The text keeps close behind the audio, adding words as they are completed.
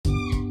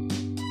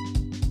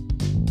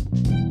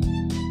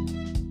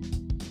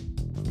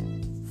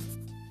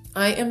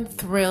I am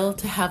thrilled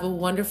to have a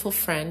wonderful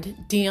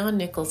friend, DIonne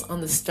Nicholls,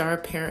 on the Star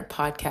Parent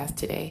podcast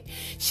today.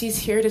 She's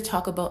here to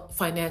talk about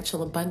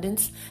financial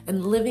abundance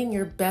and living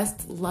your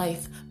best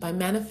life by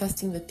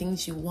manifesting the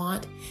things you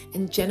want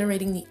and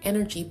generating the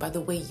energy by the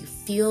way you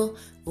feel,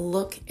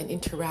 look, and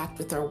interact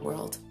with our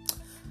world.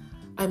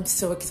 I'm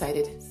so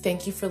excited.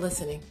 Thank you for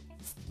listening.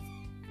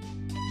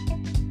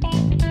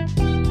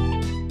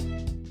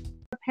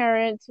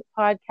 Parent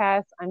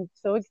podcast. I'm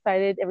so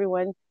excited,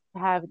 everyone, to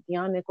have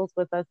DIonne Nicholls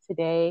with us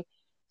today.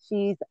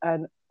 She's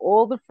an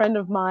older friend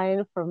of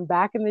mine from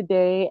back in the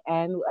day,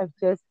 and I've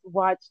just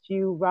watched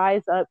you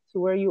rise up to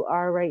where you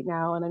are right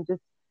now. And I'm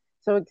just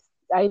so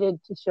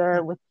excited to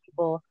share with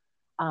people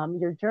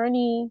your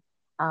journey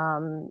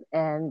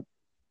and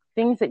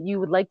things that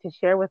you would like to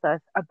share with us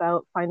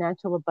about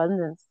financial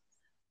abundance.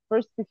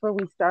 First, before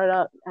we start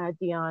out,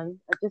 DIonne,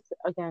 just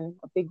again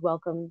a big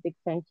welcome, big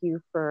thank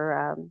you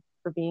for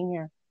being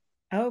here.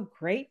 Oh,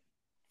 great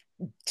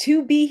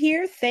to be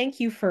here. Thank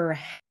you for.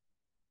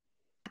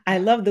 I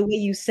love the way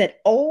you said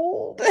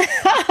old, but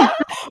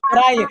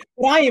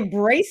I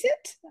embrace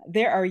it.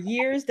 There are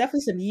years,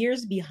 definitely some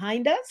years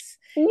behind us,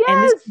 and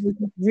this Yes, is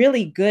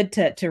really good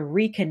to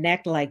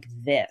reconnect like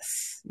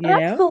this. You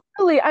know,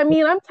 absolutely. I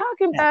mean, I'm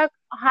talking yeah. back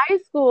high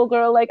school,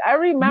 girl. Like I Mhm.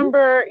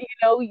 remember,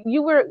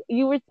 you were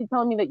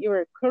telling me that you were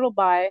at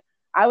Kirtleby.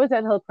 I was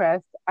at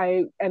Hillcrest.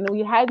 And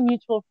we had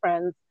mutual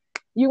friends.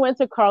 You went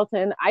to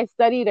Carleton. I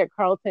studied at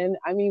Carleton.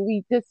 I mean,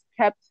 we just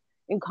kept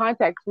in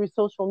contact through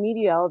social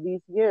media all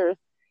these years.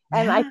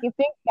 And I Yeah. can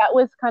think that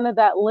was kind of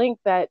that link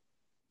that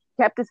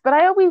kept us. But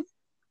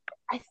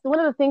one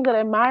of the things that I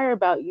admire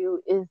about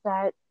you is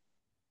that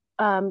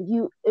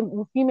female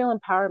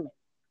empowerment.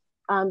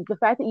 The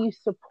fact that you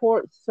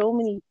support so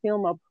many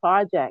female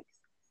projects,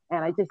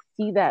 and I just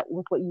see that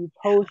with what you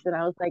post, and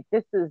I was like,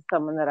 this is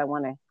someone that I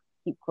want to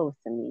keep close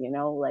to me.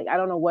 Like I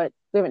don't know what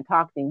we haven't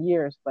talked in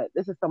years, but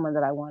this is someone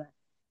that I want to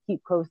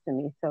keep close to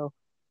me. So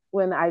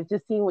when I've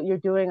just seen what you're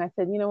doing, I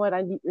said, you know what,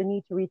 I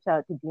need to reach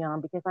out to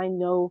DIonne because I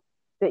know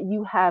that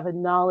you have a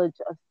knowledge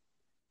of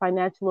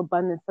financial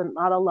abundance that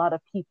not a lot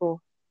of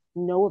people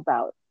know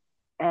about,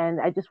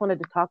 and I just wanted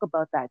to talk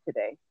about that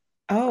today.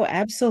 Oh,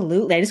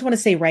 absolutely. I just want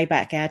to say right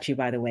back at you,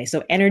 by the way.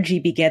 So energy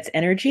begets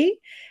energy.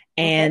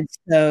 Okay. And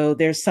so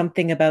there's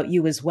something about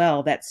you as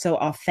well that's so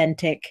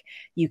authentic.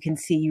 You can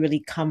see you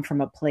really come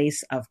from a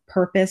place of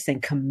purpose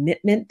and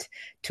commitment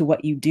to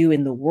what you do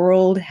in the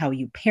world, how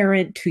you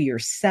parent to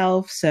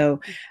yourself. So,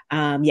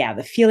 yeah,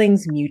 the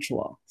feeling's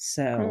mutual.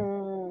 So,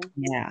 Mm,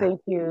 yeah. thank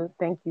you,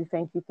 thank you,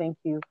 thank you, thank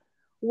you.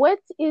 What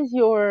is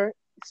your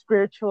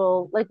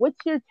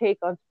what's your take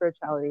on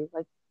spirituality?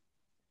 Like,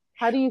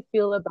 how do you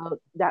feel about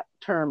that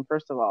term,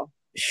 first of all?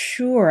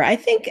 Sure. I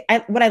think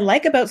what I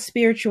like about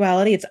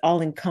spirituality, it's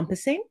all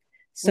encompassing.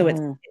 So it's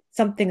Mm-hmm.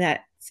 something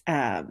that's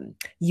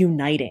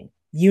uniting,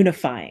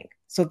 unifying.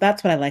 So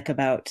that's what I like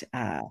about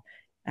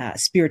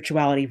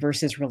spirituality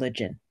versus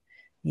religion.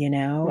 You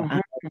know,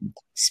 Mm-hmm.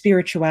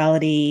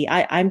 spirituality,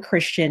 I'm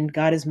Christian,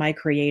 God is my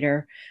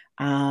creator.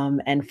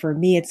 And for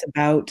me, it's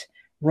about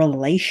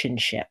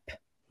relationship,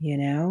 you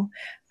know,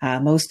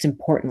 most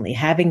importantly,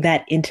 having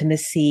that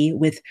intimacy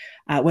with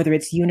whether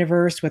it's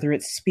universe, whether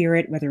it's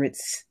spirit, whether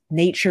it's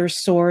nature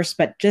source,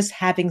 but just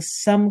having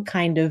some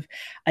kind of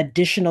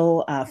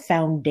additional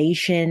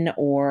foundation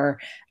or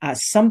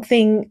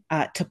something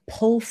to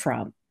pull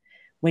from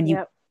when you,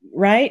 Yep,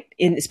 right?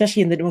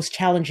 Especially in the most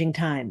challenging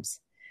times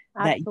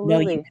that you know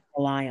you absolutely. can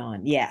rely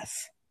on.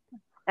 Yes.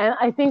 And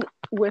I think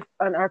with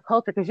on our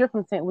culture, because you're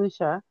from St.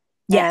 Lucia,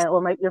 Yes. and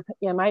well,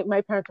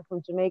 my parents are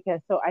from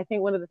Jamaica, so I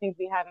think one of the things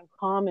we have in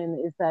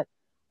common is that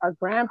our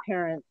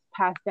grandparents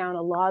passed down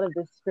a lot of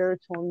this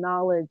spiritual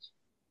knowledge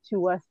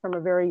to us from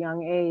a very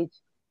young age,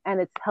 and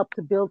it's helped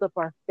to build up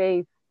our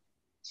faith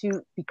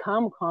to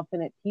become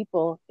confident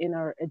people in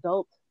our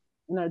adult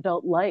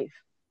life.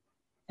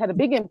 It's had a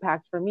big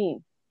impact for me.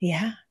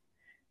 Yeah.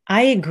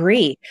 I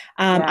agree.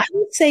 Yeah. I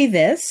would say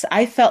this.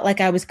 I felt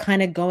like I was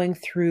kind of going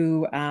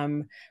through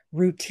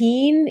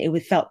routine.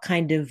 Felt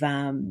kind of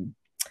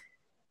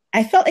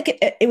I felt like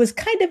it was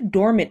kind of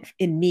dormant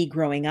in me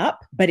growing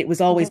up, but it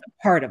was always Mm-hmm.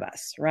 a part of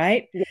us,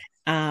 right?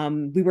 Yeah.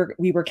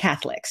 We were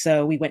Catholic,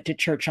 so we went to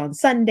church on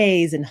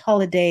Sundays and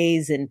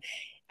holidays, and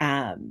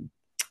um,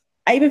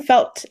 I even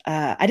felt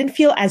I didn't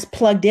feel as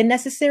plugged in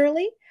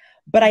necessarily,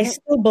 but I Mm-hmm.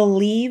 still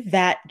believe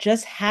that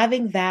just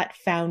having that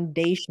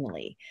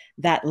foundationally,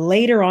 that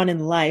later on in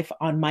life,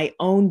 on my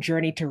own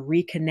journey to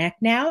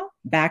reconnect now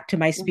back to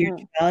my Mm-hmm.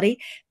 spirituality,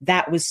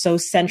 that was so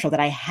central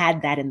that I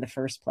had that in the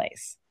first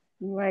place.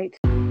 Right.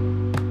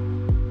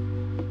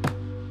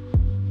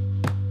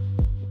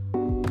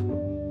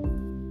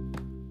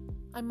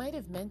 I might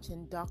have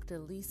mentioned Dr.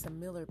 Lisa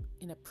Miller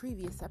in a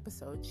previous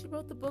episode. She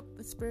wrote the book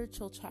The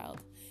Spiritual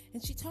Child,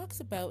 and she talks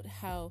about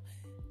how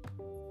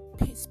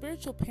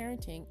spiritual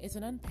parenting is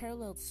an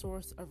unparalleled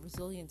source of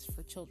resilience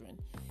for children,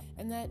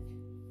 and that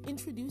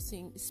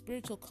introducing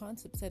spiritual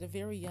concepts at a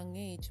very young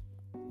age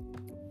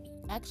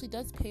actually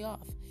does pay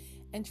off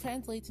and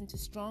translates into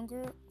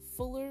stronger,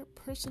 fuller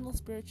personal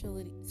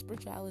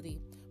spirituality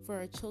for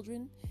our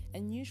children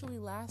and usually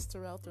lasts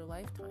throughout their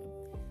lifetime.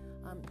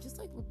 Just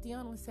like what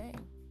DIonne was saying.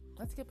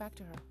 Let's get back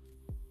to her.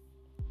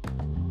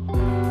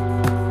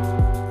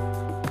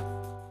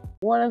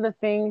 One of the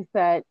things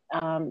that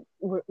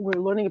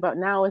we're learning about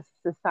now as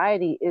a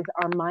society is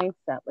our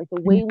mindset, like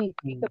the way we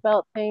think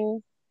about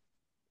things,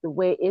 the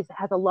way it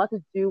has a lot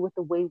to do with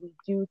the way we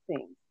do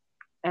things.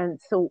 And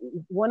so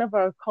one of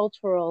our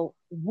cultural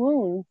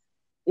wounds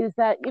is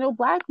that,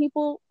 Black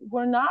people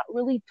were not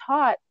really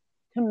taught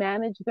to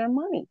manage their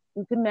money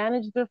and to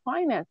manage their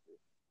finances.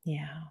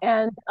 Yeah.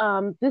 And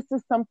this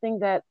is something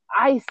that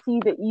I see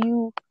that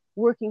you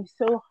working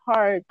so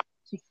hard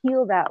to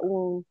heal that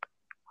wound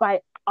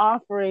by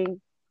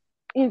offering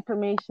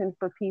information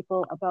for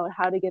people about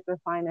how to get their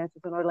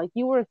finances in order. Like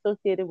you were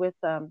associated with,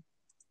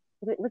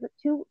 was it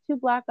two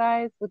Black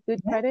guys with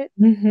good credit?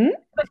 Mm-hmm.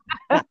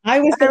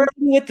 I was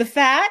with the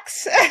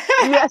facts.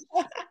 Yes.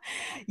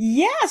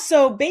 Yeah.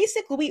 So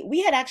basically,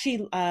 we had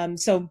actually,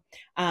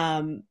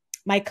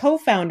 my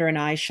co-founder and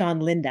I,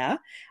 Sean Linda,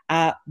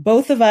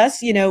 both of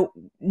us,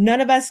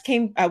 none of us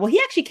came,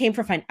 he actually came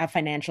from a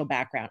financial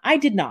background. I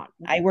did not.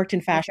 I worked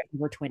in fashion for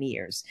over 20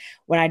 years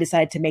when I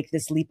decided to make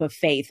this leap of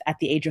faith at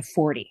the age of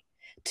 40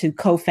 to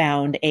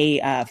co-found a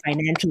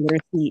financial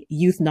literacy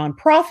youth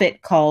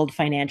nonprofit called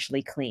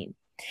Financially Clean.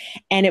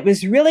 And it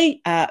was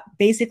really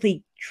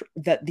basically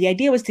the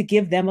idea was to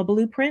give them a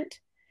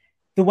blueprint,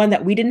 the one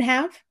that we didn't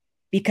have,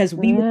 because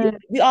we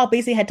all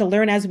basically had to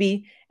learn as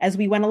we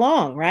went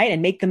along, right?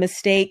 And make the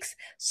mistakes.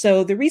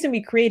 So the reason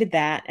we created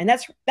that, and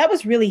that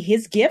was really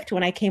his gift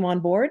when I came on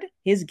board.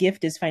 His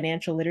gift is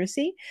financial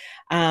literacy.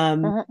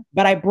 But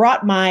I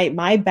brought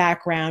my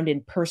background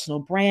in personal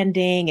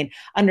branding and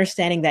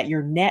understanding that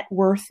your net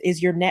worth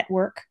is your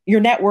network. Your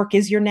network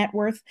is your net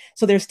worth.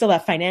 So there's still a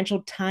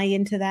financial tie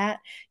into that.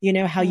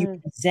 How you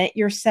present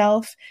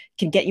yourself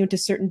can get you into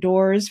certain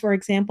doors, for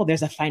example.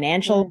 There's a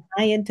financial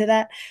tie into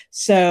that.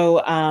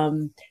 So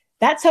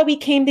that's how we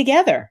came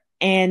together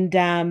and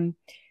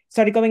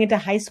started going into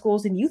high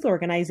schools and youth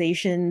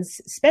organizations,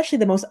 especially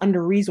the most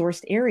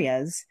under-resourced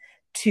areas,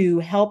 to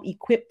help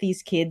equip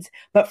these kids,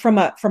 but from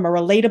a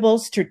relatable,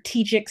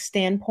 strategic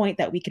standpoint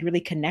that we could really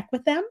connect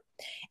with them.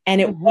 And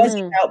it was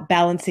about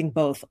balancing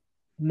both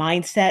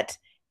mindset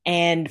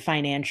and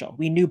financial.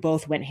 We knew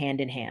both went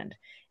hand in hand.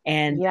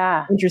 And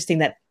interesting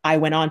that I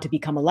went on to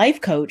become a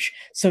life coach.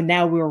 So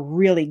now we're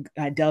really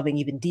delving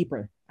even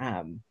deeper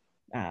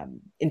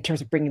in terms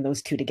of bringing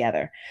those two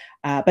together.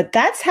 But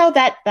that's how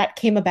that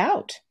came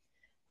about.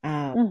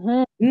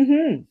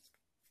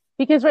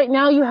 Because right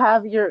now you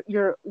have you're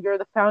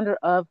the founder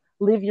of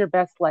Live Your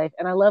Best Life.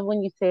 And I love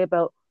when you say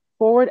about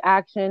forward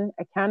action,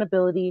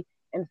 accountability,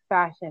 and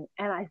fashion.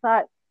 And I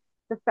thought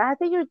the fact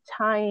that you're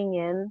tying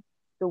in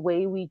the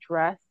way we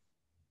dress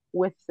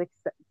with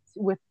success,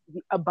 with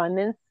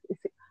abundance,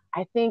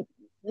 I think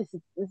this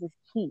is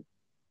key.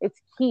 It's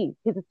key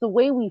because it's the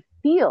way we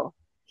feel.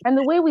 And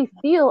the way we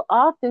feel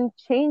often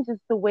changes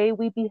the way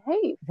we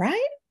behave. Right?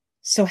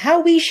 So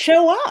how we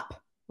show up.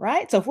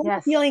 Right. So if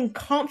we're feeling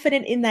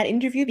confident in that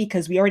interview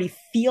because we already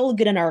feel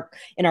good in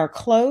our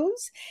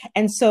clothes.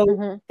 And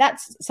so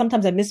that's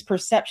sometimes a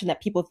misperception that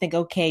people think,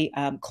 okay,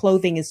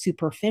 clothing is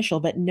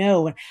superficial, but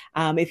no,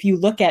 if you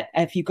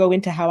go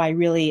into how I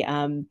really,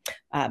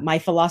 my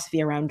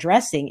philosophy around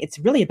dressing, it's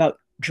really about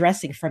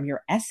dressing from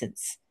your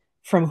essence,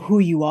 from who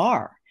you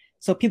are.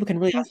 So people can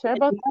really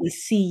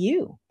see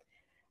you.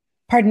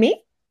 Pardon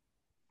me?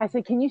 I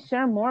said, can you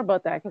share more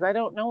about that? Because I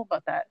don't know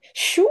about that.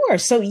 Sure.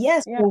 So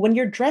yes, so when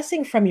you're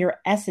dressing from your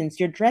essence,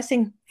 you're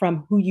dressing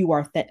from who you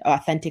are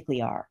authentically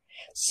are.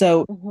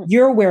 So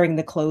you're wearing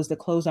the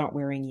clothes aren't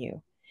wearing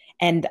you.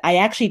 And I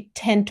actually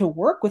tend to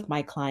work with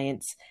my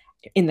clients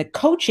in the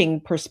coaching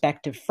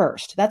perspective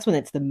first. That's when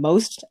it's the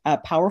most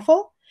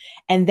powerful.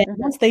 And then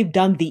once they've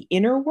done the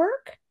inner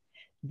work,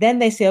 then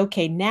they say,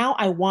 okay, now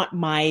I want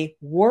my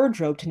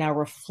wardrobe to now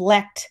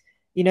reflect,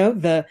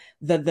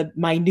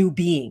 my new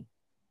being.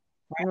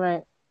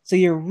 Right. So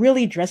you're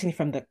really dressing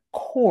from the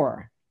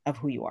core of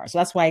who you are. So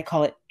that's why I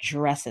call it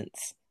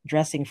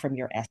dressing from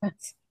your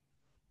essence.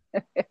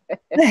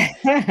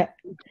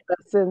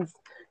 Essence.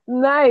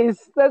 Nice.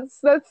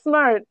 That's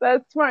smart.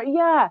 That's smart.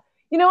 Yeah.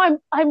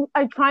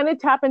 I'm trying to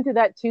tap into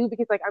that too,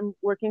 because I'm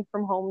working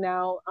from home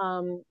now.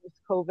 With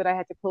COVID, I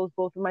had to close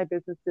both of my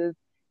businesses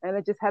and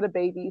I just had a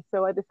baby.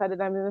 So I decided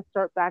I'm going to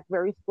start back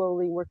very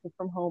slowly working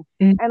from home.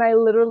 And I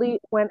literally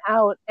went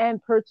out and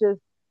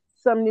purchased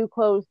some new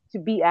clothes to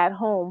be at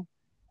home,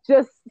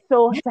 just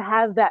so to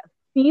have that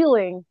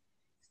feeling.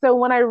 So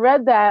when I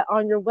read that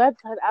on your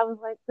website, I was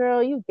like,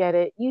 girl, you get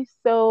it. You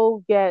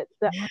so get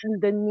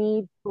the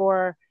need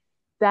for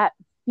that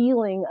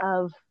feeling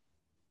of,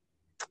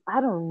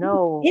 I don't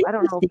know. I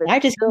don't know. If I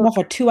just came off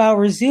a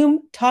 2-hour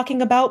Zoom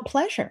talking about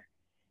pleasure.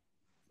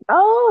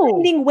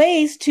 Finding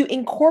ways to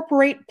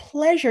incorporate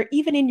pleasure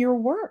even in your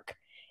work.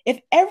 If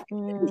ever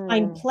you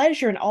find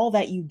pleasure in all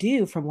that you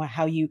do, from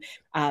how you,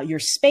 your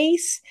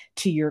space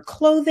to your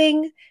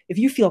clothing, if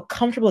you feel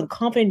comfortable and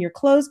confident in your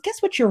clothes,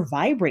 guess what? You're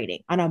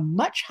vibrating on a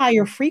much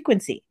higher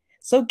frequency.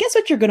 So guess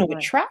what? You're going to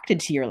attract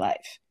into your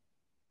life.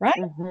 right?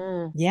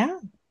 Mm-hmm. Yeah.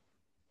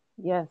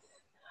 Yes.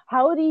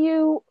 How do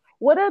you,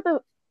 what are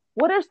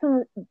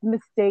some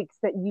mistakes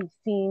that you've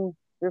seen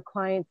your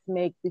clients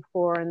make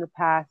before in the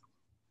past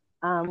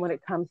when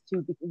it comes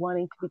to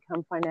wanting to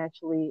become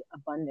financially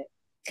abundant?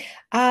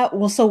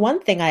 Well, so one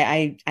thing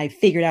I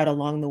figured out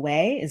along the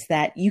way is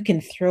that you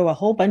can throw a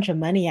whole bunch of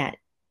money at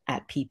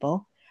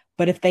people,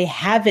 but if they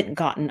haven't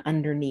gotten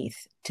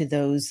underneath to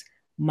those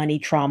money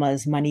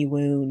traumas, money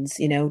wounds,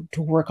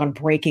 to work on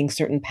breaking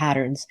certain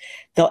patterns,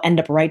 they'll end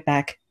up right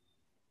back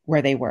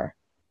where they were.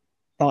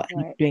 They'll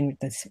end up Right. doing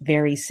this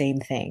very same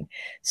thing.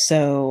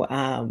 So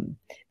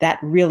that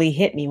really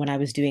hit me when I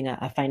was doing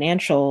a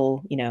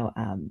financial,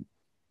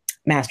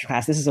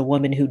 masterclass. This is a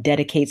woman who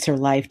dedicates her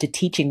life to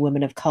teaching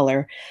women of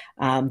color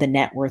the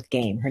net worth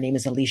game. Her name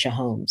is Alicia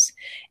Holmes.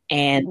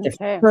 And the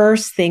Okay.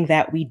 first thing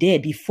that we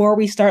did before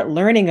we start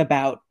learning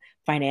about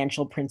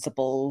financial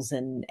principles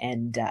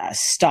and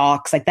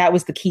stocks, like that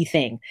was the key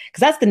thing, because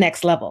that's the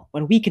next level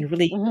when we can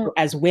really, Mm-hmm.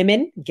 as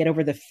women, get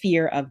over the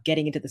fear of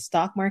getting into the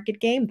stock market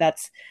game.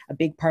 That's a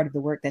big part of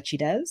the work that she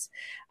does.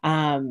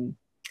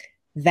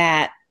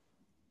 That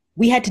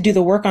we had to do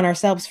the work on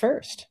ourselves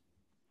first.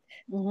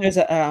 Mm-hmm. There's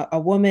a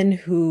woman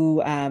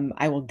who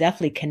I will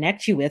definitely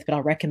connect you with, but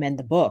I'll recommend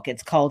the book.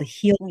 It's called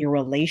Heal Your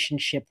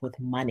Relationship with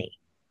Money.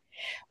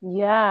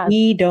 Yes.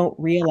 We don't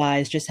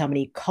realize just how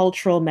many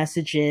cultural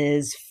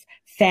messages,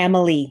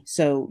 family,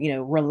 so,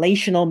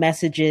 relational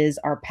messages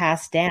are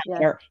passed down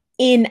that Yes. are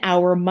in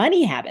our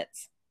money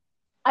habits.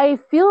 I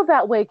feel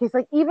that way because,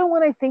 like, even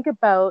when I think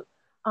about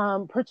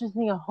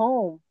purchasing a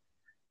home,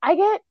 I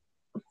get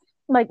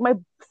like my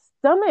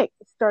stomach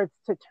starts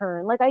to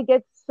turn. Like, I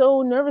get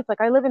so nervous.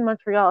 Like, I live in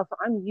Montreal, so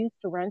I'm used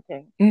to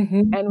renting,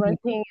 Mm-hmm. and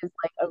renting is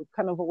like a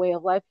kind of a way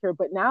of life here.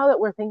 But now that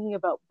we're thinking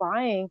about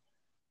buying,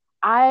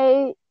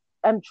 I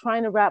am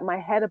trying to wrap my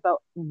head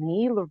about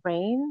me,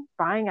 Lorraine,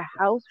 buying a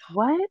house.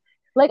 What?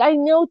 Like, I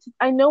know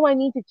I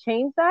need to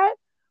change that,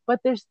 but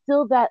there's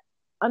still that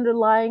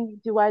underlying,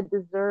 do I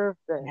deserve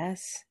this?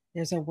 Yes,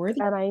 there's a worthy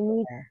And I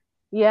need, there.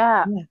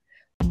 yeah. Yeah.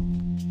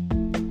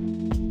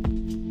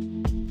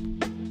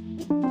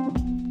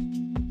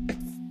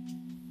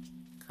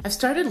 I've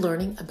started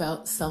learning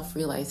about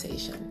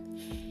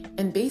self-realization.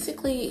 And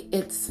basically,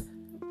 it's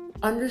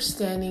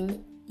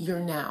understanding your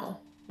now,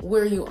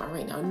 where you are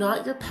right now.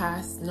 Not your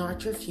past,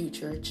 not your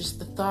future, just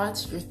the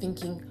thoughts you're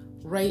thinking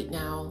right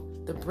now,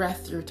 the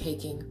breath you're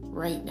taking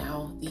right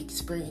now, the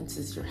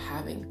experiences you're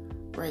having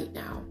right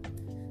now.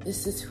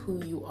 This is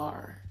who you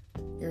are.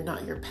 You're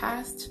not your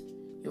past,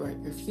 you are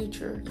your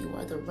future, you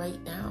are the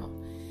right now.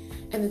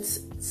 And it's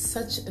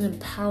such an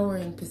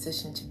empowering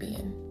position to be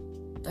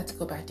in. Let's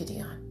go back to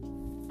DIonne.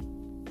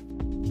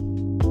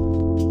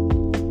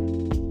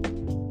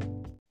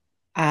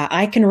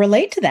 I can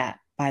relate to that,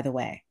 by the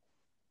way.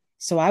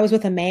 So I was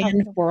with a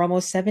man for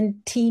almost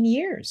 17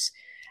 years.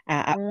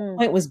 At one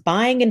point was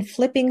buying and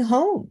flipping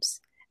homes.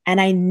 And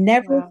I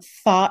never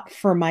thought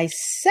for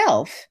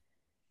myself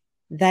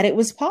that it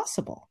was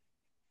possible.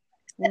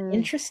 Isn't that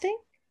interesting?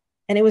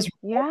 And it was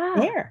right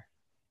there.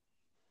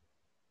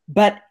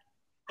 But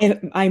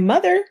my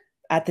mother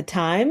at the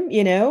time,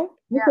 look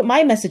what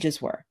my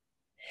messages were.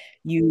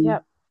 You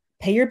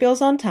pay your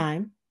bills on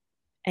time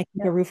and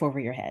keep a roof over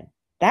your head.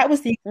 That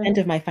was the extent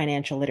of my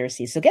financial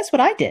literacy. So guess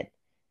what I did?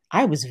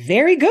 I was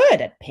very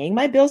good at paying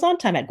my bills on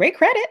time. I had great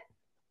credit.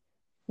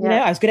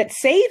 I was good at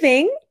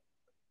saving.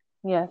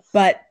 Yes.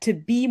 But to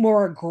be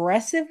more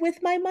aggressive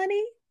with my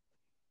money,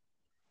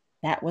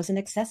 that wasn't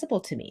accessible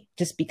to me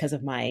just because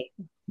of my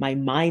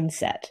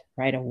mindset,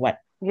 right? Of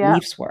what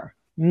beliefs were.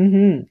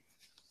 Mm-hmm.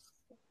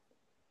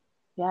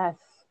 Yes.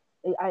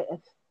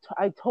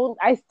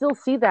 I still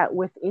see that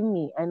within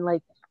me. And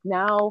like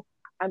now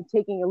I'm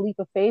taking a leap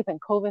of faith, and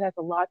COVID has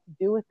a lot to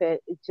do with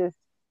it. It's just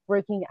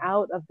breaking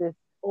out of this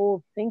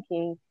old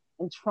thinking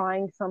and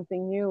trying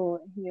something new.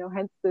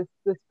 Hence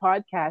this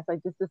podcast. I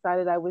just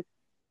decided I was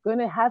going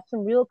to have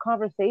some real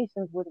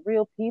conversations with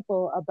real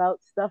people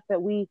about stuff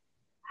that we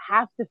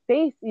have to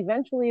face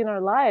eventually in our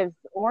lives,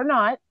 or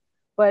not,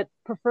 but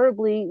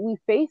preferably we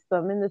face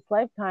them in this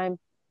lifetime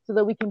so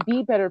that we can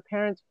be better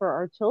parents for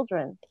our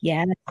children.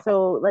 Yeah.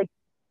 So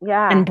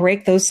and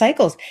break those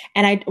cycles.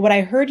 And what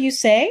I heard you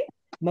say,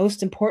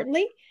 most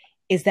importantly,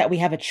 is that we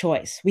have a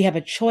choice. We have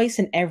a choice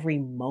in every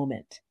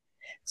moment.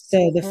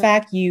 So the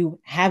fact you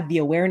have the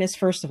awareness,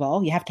 first of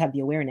all, you have to have the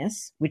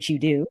awareness, which you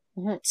do.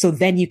 So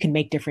then you can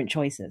make different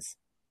choices.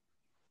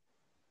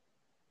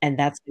 And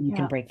that's when you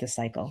can break the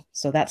cycle.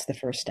 So that's the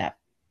first step.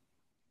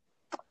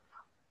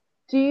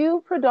 Do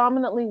you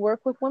predominantly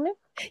work with women?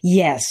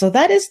 Yes. So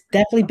that has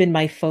definitely been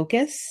my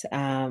focus.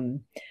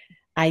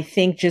 I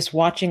think just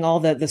watching all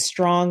the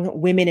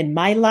strong women in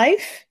my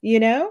life,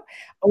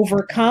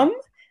 overcome.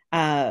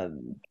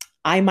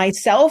 I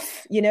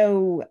myself,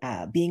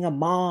 being a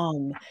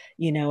mom,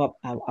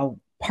 a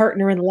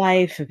partner in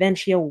life,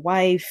 eventually a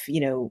wife,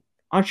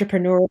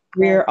 entrepreneur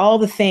career, all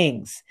the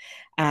things.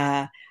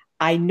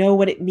 I know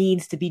what it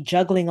means to be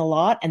juggling a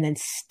lot and then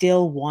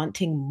still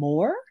wanting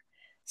more.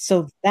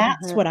 So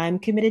that's what I'm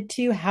committed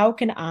to. How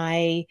can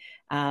I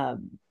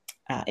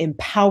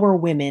empower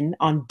women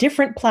on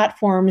different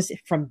platforms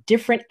from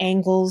different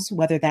angles,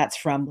 whether that's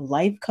from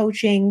life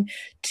coaching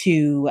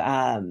to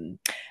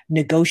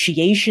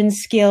negotiation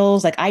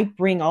skills. Like I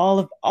bring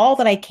all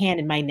that I can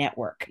in my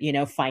network,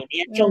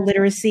 financial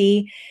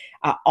literacy.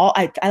 I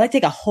like to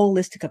take a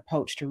holistic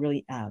approach to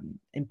really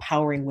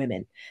empowering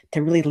women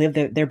to really live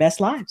their best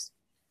lives.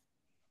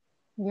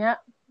 Yeah.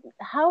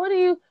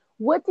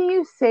 What do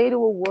you say to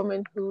a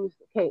woman who's,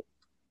 okay,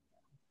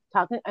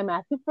 I'm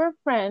asking for a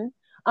friend.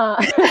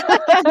 What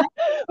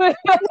do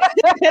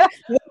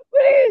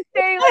you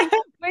say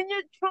when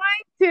you're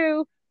trying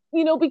to,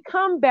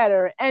 become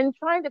better and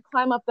trying to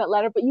climb up that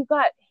ladder, but you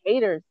got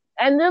haters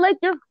and they're like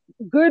your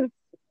good,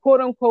 quote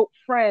unquote,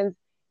 friends.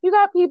 You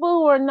got people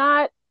who are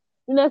not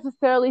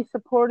necessarily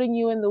supporting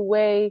you in the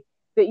way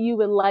that you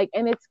would like,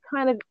 and it's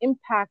kind of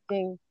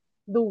impacting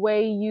the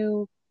way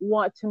you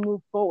want to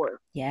move forward.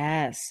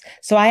 Yes.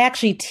 So I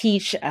actually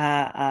teach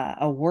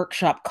a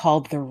workshop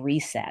called The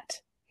Reset.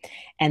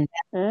 And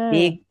that's a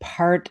big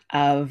part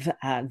of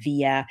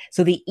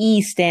so the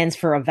E stands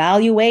for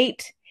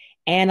evaluate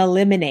and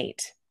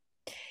eliminate.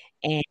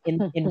 And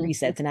in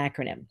Reset, it's an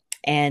acronym.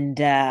 And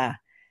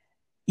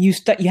you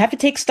have to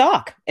take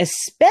stock,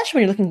 especially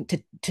when you're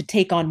looking to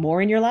take on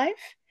more in your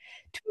life,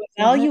 to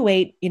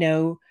evaluate,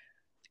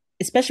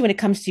 especially when it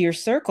comes to your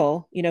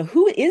circle,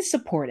 who is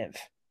supportive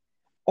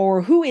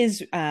or who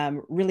is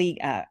really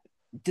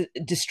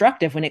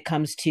destructive when it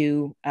comes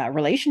to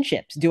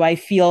relationships. Do I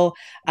feel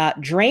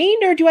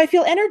drained or do I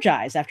feel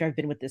energized after I've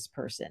been with this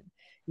person?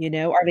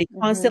 Are they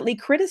constantly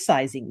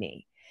criticizing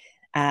me?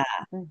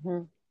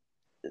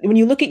 When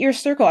you look at your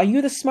circle, are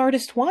you the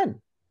smartest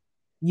one?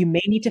 You may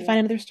need to find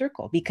another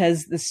circle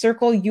because the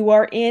circle you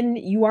are in,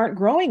 you aren't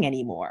growing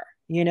anymore.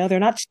 They're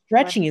not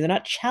stretching you. They're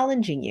not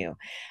challenging you.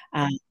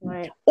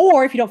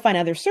 Or if you don't find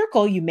another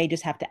circle, you may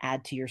just have to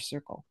add to your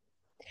circle.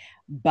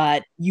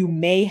 But you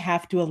may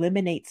have to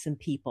eliminate some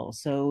people.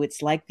 So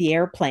it's like the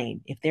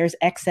airplane. If there's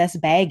excess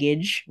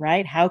baggage,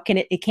 right, how can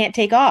it can't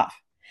take off.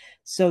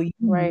 So you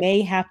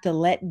may have to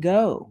let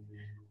go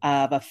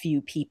of a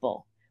few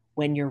people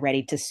when you're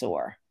ready to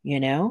soar,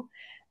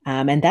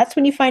 and that's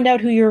when you find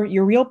out who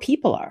your real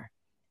people are.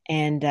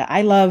 And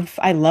I love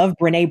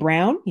Brené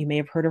Brown. You may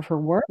have heard of her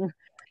work.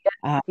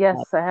 Yes,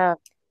 I have.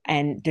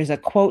 And there's a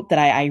quote that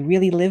I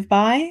really live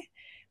by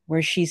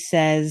where she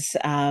says,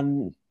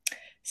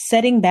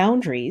 setting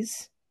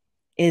boundaries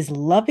is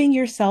loving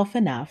yourself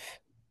enough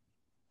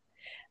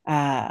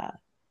to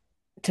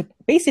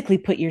basically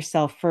put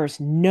yourself first,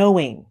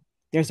 knowing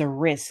there's a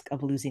risk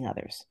of losing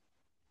others.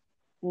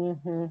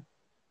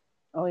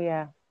 Oh,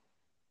 yeah.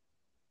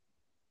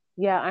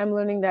 Yeah, I'm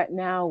learning that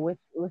now with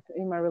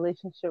in my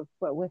relationship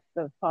with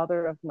the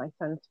father of my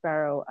son,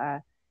 Sparrow.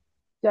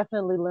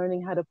 Definitely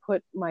learning how to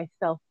put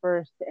myself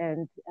first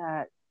and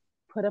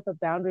put up a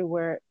boundary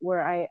where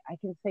I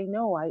can say,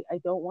 no, I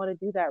don't want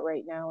to do that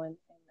right now. And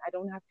I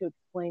don't have to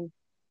explain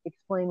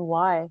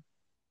why.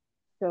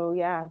 So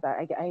yeah,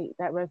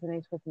 that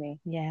resonates with me.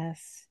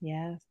 Yes.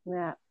 Yeah.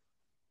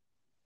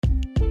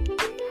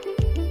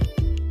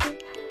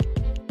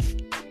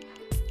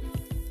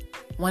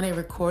 When I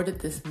recorded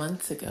this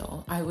months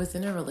ago, I was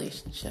in a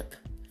relationship,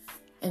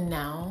 and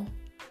now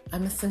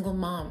I'm a single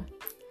mom,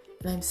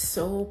 and I'm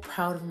so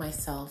proud of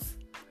myself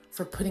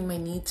for putting my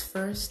needs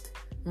first,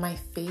 my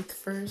faith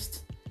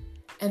first,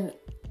 and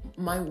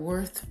my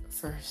worth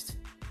first.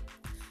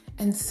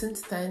 And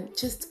since then,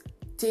 just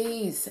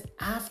days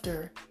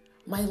after,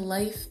 my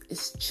life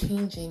is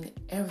changing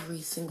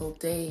every single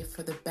day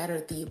for the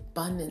better, the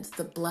abundance,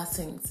 the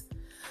blessings.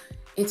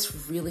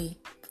 It's really,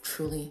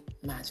 truly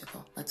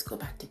magical. Let's go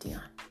back to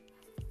DIonne.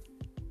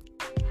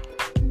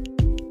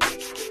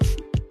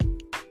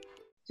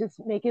 Just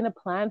making a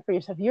plan for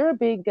yourself. You're a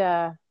big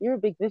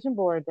vision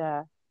board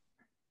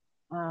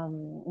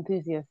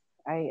enthusiast.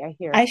 I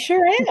hear. I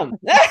sure am.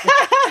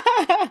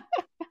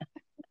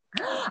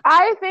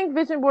 I think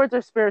vision boards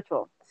are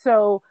spiritual.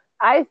 So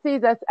I see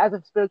that as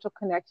a spiritual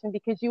connection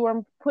because you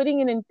are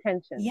putting an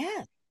intention.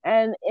 Yeah.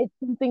 And it's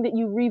something that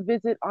you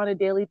revisit on a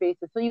daily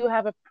basis. So you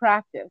have a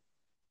practice.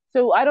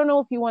 So I don't know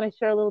if you want to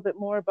share a little bit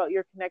more about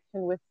your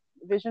connection with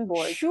vision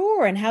boards.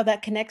 Sure, and how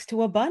that connects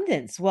to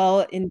abundance.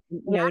 Well, in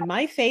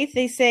my faith,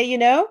 they say,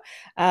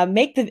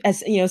 write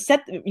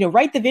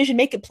the vision,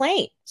 make it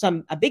plain. So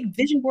I'm a big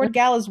vision board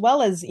gal as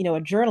well as, a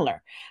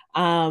journaler.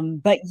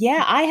 But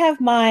yeah, I have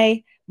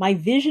my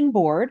vision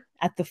board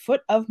at the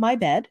foot of my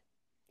bed.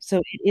 So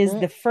it is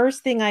the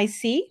first thing I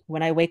see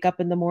when I wake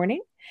up in the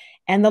morning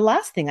and the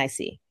last thing I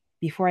see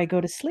before I go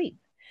to sleep.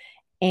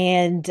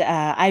 And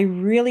I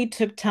really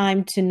took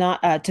time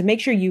to make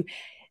sure you,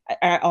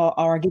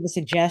 or give a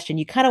suggestion,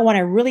 you kind of want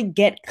to really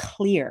get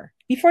clear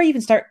before you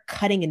even start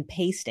cutting and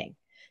pasting.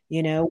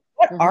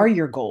 What are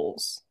your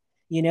goals?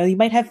 You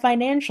might have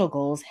financial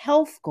goals,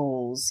 health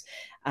goals,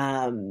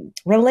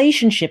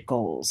 relationship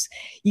goals.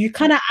 You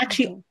kind of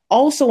actually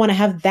also want to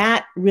have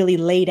that really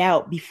laid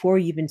out before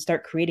you even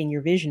start creating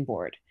your vision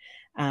board,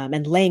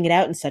 and laying it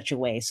out in such a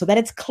way so that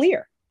it's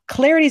clear.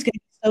 Clarity is going to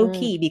be so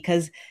key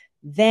because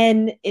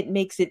then it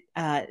makes it,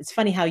 it's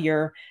funny how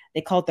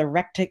they call it the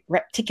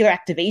reticular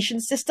activation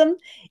system.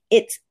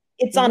 It's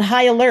on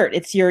high alert.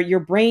 It's your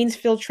brain's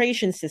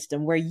filtration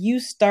system, where you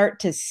start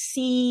to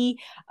see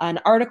an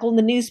article in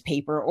the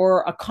newspaper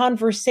or a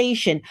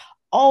conversation.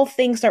 All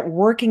things start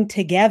working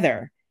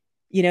together,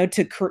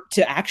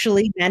 to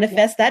actually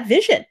manifest that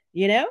vision,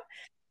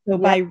 So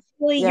by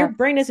really, your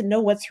brain doesn't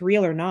know what's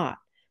real or not.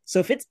 So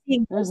if it's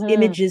seeing those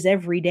images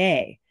every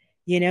day,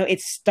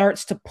 it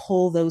starts to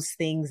pull those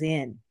things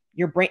in.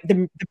 Your brain,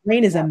 the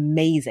brain is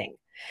amazing.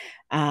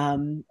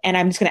 And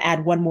I'm just going to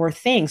add one more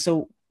thing.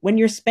 So when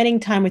you're spending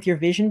time with your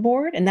vision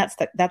board, and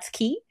that's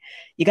key,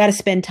 you got to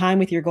spend time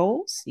with your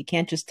goals. You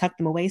can't just tuck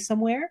them away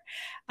somewhere.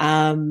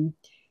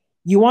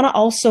 You want to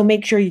also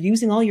make sure you're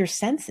using all your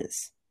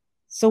senses.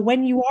 So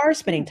when you are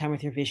spending time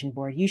with your vision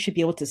board, you should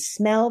be able to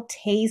smell,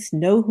 taste,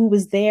 know who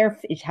was there,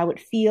 how it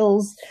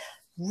feels,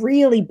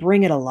 really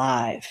bring it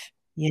alive.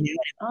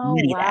 Oh,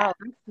 wow.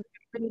 That's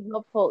pretty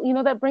helpful.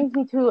 That brings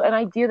me to an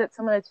idea that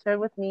someone had shared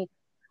with me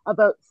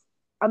about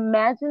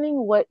imagining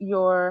what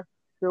your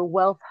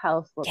wealth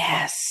house looks like.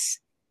 Yes.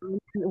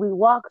 We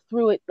walk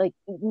through it like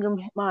in your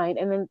mind,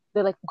 and then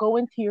they're like, go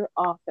into your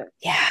office.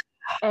 Yeah.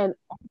 And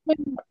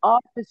open your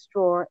office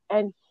drawer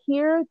and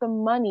hear the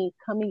money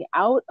coming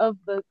out of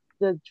the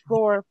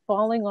drawer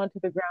falling onto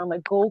the ground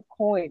like gold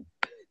coins.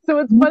 So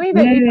it's funny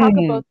that you talk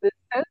about this.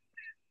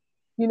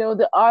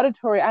 The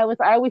auditory. I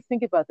always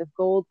think about this,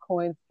 gold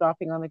coins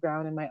dropping on the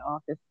ground in my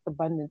office,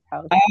 abundance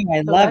house. Oh,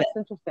 I love it.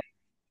 That's interesting.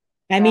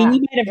 I mean,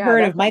 you might have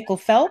heard of Michael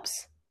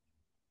Phelps.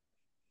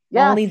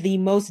 Yeah. Only the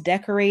most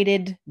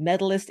decorated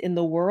medalist in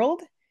the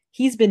world.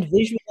 He's been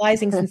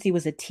visualizing since he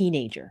was a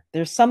teenager.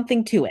 There's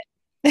something to it.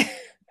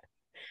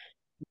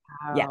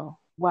 Wow. Yeah.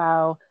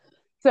 Wow.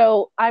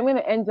 So I'm going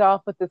to end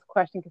off with this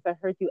question because I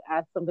heard you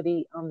ask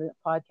somebody on the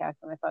podcast,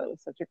 and I thought it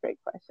was such a great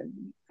question.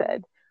 You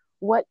said,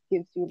 what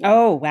gives you life?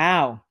 Oh,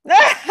 wow.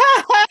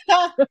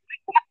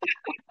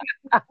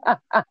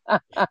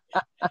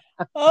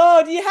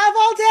 Oh, do you have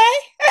all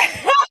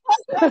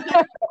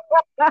day?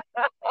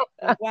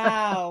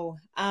 Wow.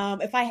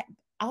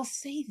 I'll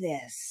say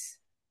this.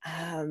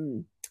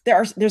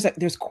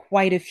 There's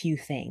quite a few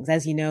things.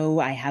 As you know,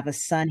 I have a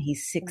son.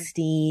 He's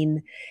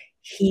 16.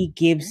 He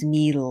gives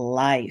me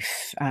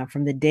life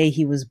from the day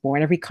he was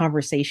born. Every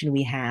conversation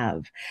we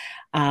have.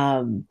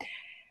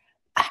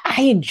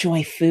 I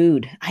enjoy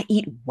food. I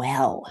eat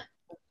well.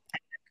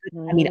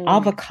 I mean,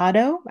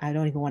 avocado, I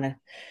don't even want to,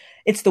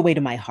 it's the way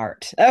to my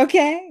heart.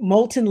 Okay.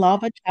 Molten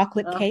lava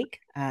chocolate cake,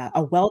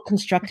 a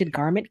well-constructed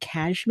garment,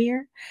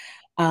 cashmere.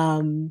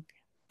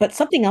 But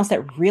something else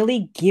that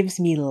really gives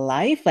me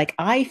life, like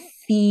I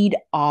feed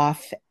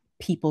off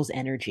people's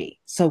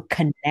energy. So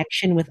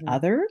connection with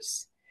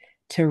others,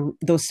 to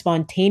those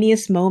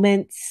spontaneous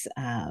moments,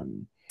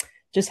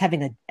 just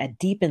having a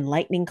deep,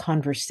 enlightening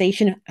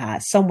conversation,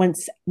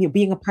 someone's,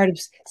 being a part of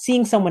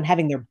seeing someone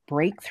having their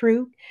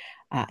breakthrough,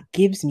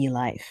 gives me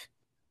life.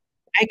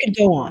 I could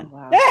go on.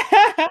 Oh,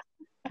 wow.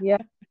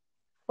 Yeah.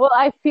 Well,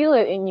 I feel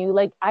it in you.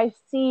 Like I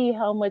see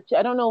how much,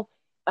 I don't know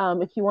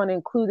if you want to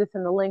include this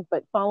in the link,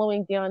 but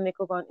following DIonne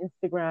Nicholls on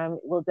Instagram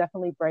will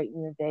definitely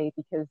brighten your day,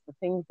 because the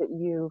things that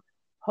you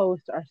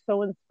post are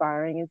so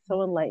inspiring and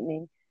so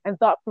enlightening and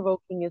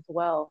thought-provoking as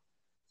well.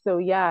 So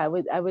yeah, I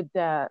would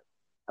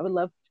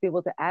love to be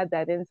able to add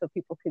that in so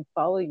people could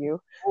follow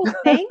you. Well,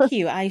 thank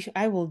you.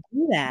 I will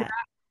do that.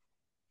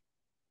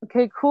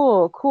 Okay,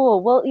 cool.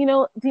 Well,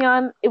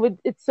 DIonne,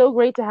 it's so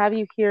great to have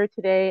you here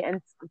today,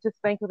 and just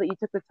thankful that you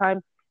took the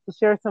time to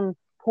share some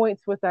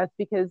points with us,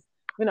 because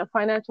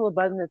financial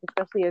abundance,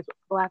 especially as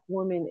Black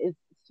women, is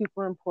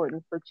super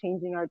important for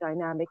changing our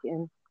dynamic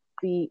in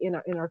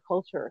our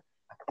culture.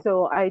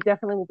 So I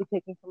definitely will be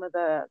taking some of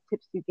the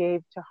tips you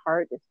gave to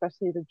heart,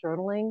 especially the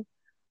journaling.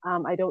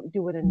 I don't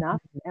do it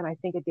enough, and I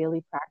think a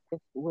daily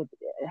practice would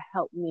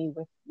help me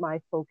with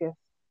my focus.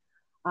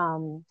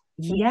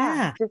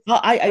 Yeah.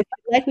 I'd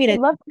like me to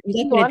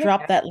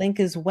drop that link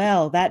as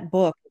well. That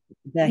book,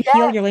 the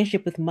Heal Your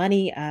Relationship with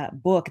Money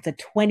book. It's a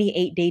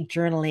 28-day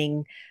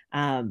journaling,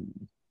 I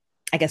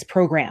guess,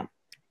 program,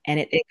 and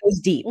it goes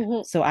deep.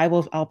 So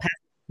I'll pass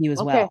it to you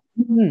as well.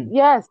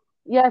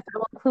 Yes, I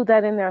will include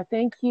that in there.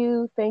 Thank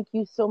you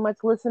so much,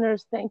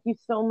 listeners. Thank you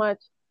so much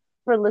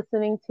for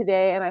listening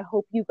today, and I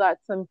hope you got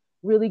some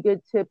really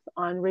good tips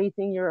on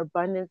raising your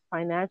abundance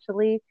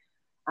financially.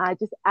 I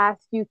just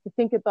ask you to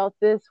think about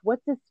this. What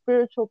does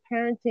spiritual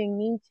parenting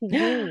mean to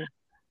you?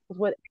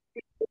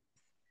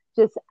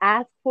 Just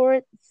ask for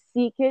it,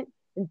 seek it,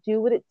 and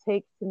do what it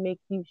takes to make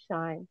you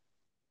shine.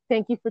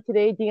 Thank you for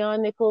today,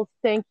 DIonne Nicholls.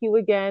 Thank you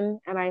again,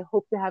 and I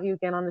hope to have you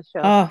again on the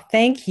show. Oh,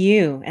 thank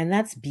you. And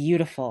that's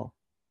beautiful.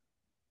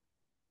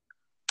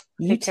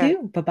 You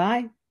too.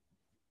 Bye-bye.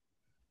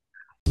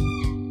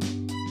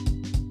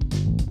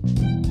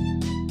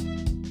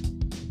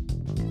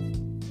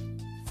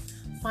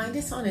 Find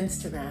us on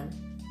Instagram,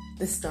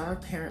 the Star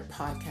Parent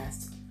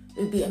Podcast.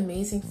 It would be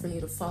amazing for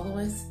you to follow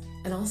us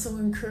and also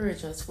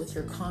encourage us with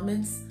your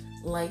comments,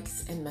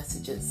 likes, and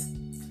messages.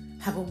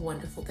 Have a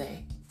wonderful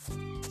day.